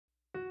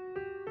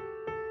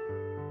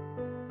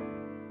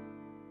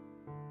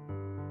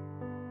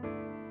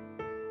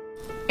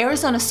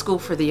Arizona School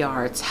for the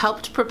Arts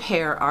helped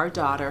prepare our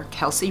daughter,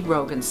 Kelsey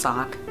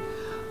Rogensock,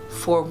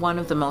 for one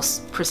of the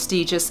most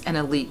prestigious and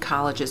elite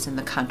colleges in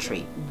the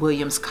country,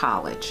 Williams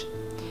College.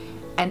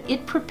 And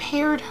it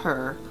prepared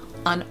her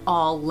on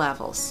all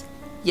levels.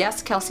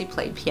 Yes, Kelsey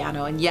played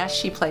piano, and yes,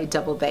 she played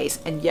double bass,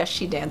 and yes,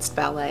 she danced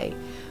ballet.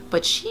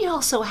 But she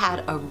also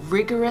had a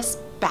rigorous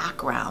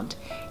background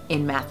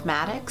in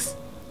mathematics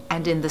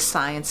and in the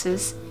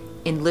sciences,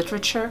 in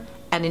literature,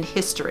 and in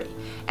history.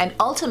 And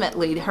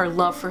ultimately, her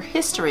love for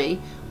history,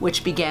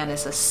 which began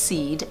as a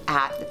seed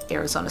at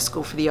Arizona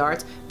School for the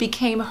Arts,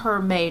 became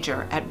her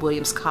major at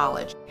Williams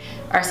College.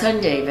 Our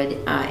son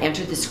David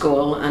entered the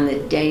school on the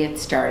day it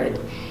started.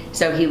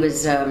 So he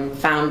was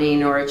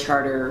founding or a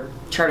charter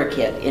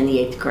kid in the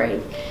 8th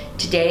grade.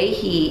 Today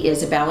he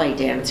is a ballet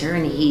dancer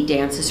and he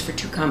dances for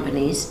 2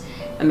 companies,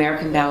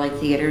 American Ballet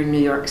Theater in New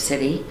York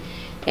City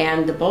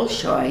and the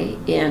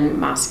Bolshoi in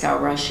Moscow,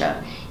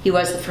 Russia. He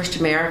was the first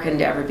American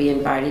to ever be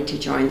invited to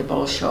join the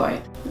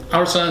Bolshoi.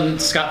 Our son,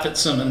 Scott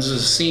Fitzsimmons,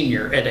 is a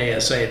senior at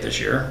ASA this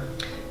year.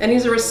 And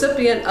he's a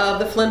recipient of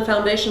the Flynn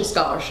Foundation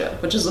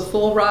Scholarship, which is a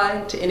full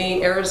ride to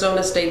any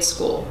Arizona State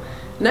school.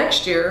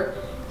 Next year,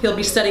 he'll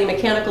be studying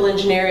mechanical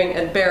engineering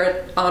at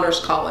Barrett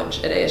Honors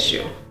College at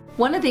ASU.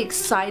 One of the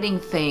exciting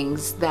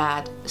things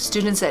that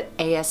students at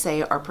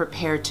ASA are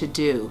prepared to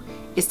do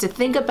is to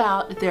think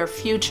about their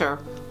future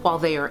while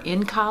they are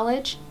in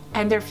college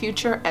and their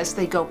future as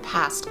they go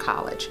past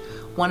college.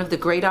 One of the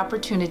great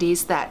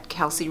opportunities that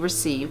Kelsey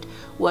received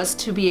was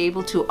to be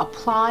able to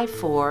apply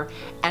for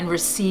and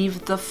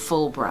receive the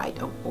Fulbright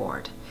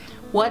Award.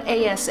 What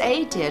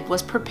ASA did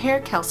was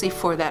prepare Kelsey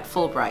for that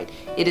Fulbright.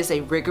 It is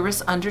a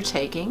rigorous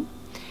undertaking.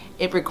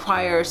 It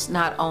requires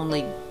not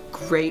only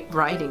great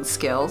writing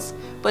skills,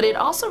 but it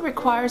also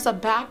requires a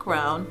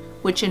background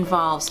which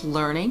involves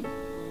learning,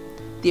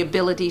 the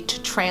ability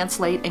to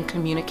translate and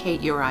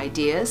communicate your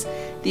ideas,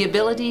 the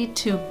ability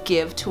to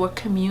give to a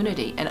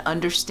community and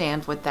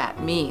understand what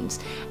that means,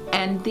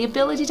 and the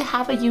ability to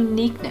have a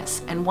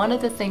uniqueness. And one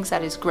of the things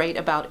that is great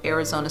about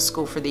Arizona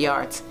School for the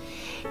Arts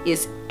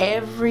is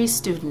every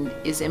student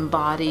is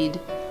embodied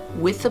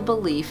with the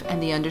belief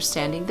and the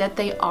understanding that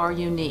they are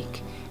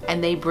unique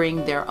and they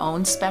bring their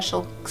own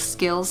special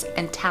skills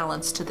and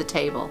talents to the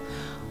table.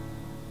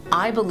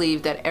 I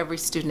believe that every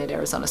student at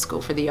Arizona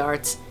School for the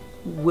Arts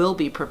will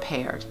be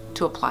prepared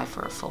to apply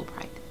for a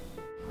Fulbright.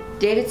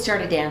 David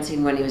started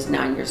dancing when he was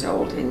 9 years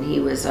old, and he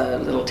was a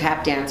little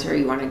tap dancer.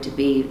 He wanted to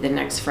be the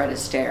next Fred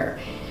Astaire.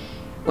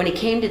 When he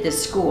came to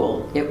this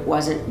school, it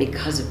wasn't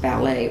because of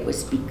ballet, it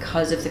was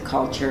because of the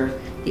culture,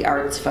 the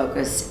arts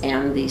focus,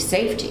 and the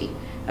safety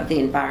of the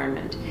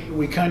environment.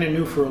 We kind of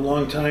knew for a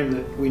long time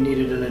that we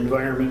needed an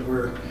environment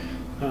where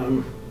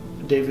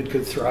David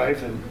could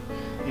thrive,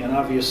 and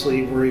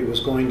obviously where he was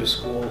going to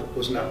school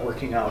was not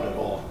working out at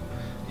all.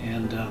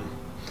 And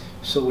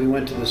so we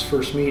went to this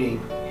first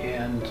meeting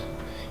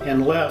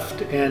and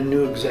left and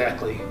knew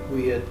exactly.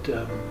 We had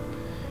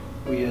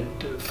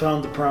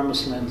found the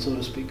promised land, so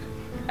to speak.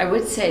 I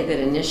would say that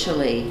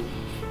initially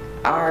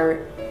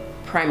our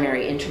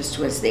primary interest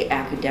was the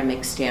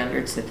academic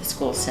standards that the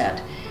school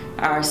set.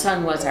 Our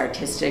son was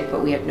artistic,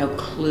 but we had no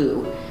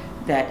clue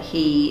that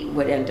he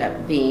would end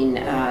up being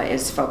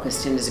as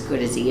focused and as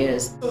good as he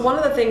is. One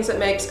of the things that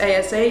makes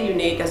ASA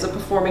unique as a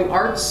performing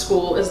arts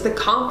school is the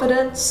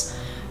confidence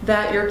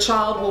that your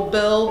child will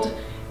build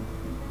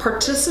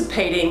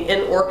participating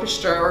in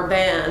orchestra or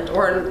band,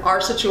 or in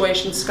our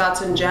situation,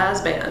 Scott's in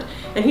jazz band.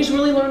 And he's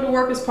really learned to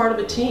work as part of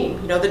a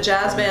team. You know, the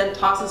jazz band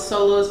tosses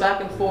solos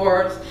back and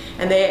forth,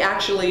 and they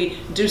actually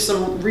do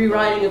some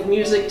rewriting of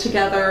music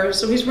together.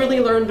 So he's really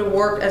learned to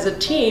work as a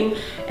team,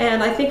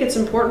 and I think it's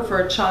important for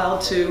a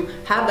child to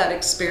have that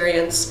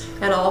experience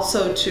and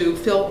also to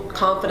feel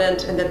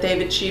confident and that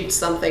they've achieved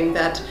something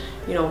that,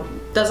 you know,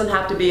 doesn't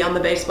have to be on the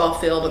baseball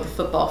field or the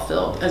football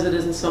field, as it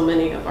is in so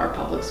many of our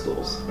public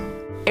schools.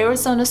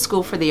 Arizona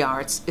School for the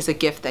Arts is a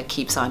gift that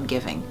keeps on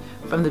giving.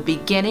 From the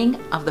beginning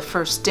of the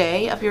first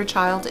day of your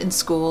child in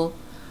school,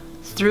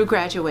 through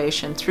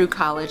graduation, through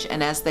college,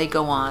 and as they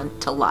go on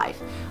to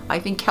life. I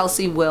think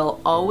Kelsey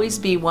will always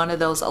be one of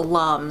those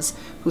alums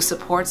who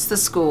supports the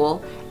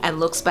school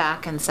and looks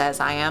back and says,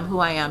 I am who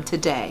I am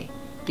today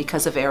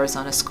because of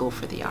Arizona School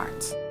for the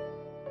Arts.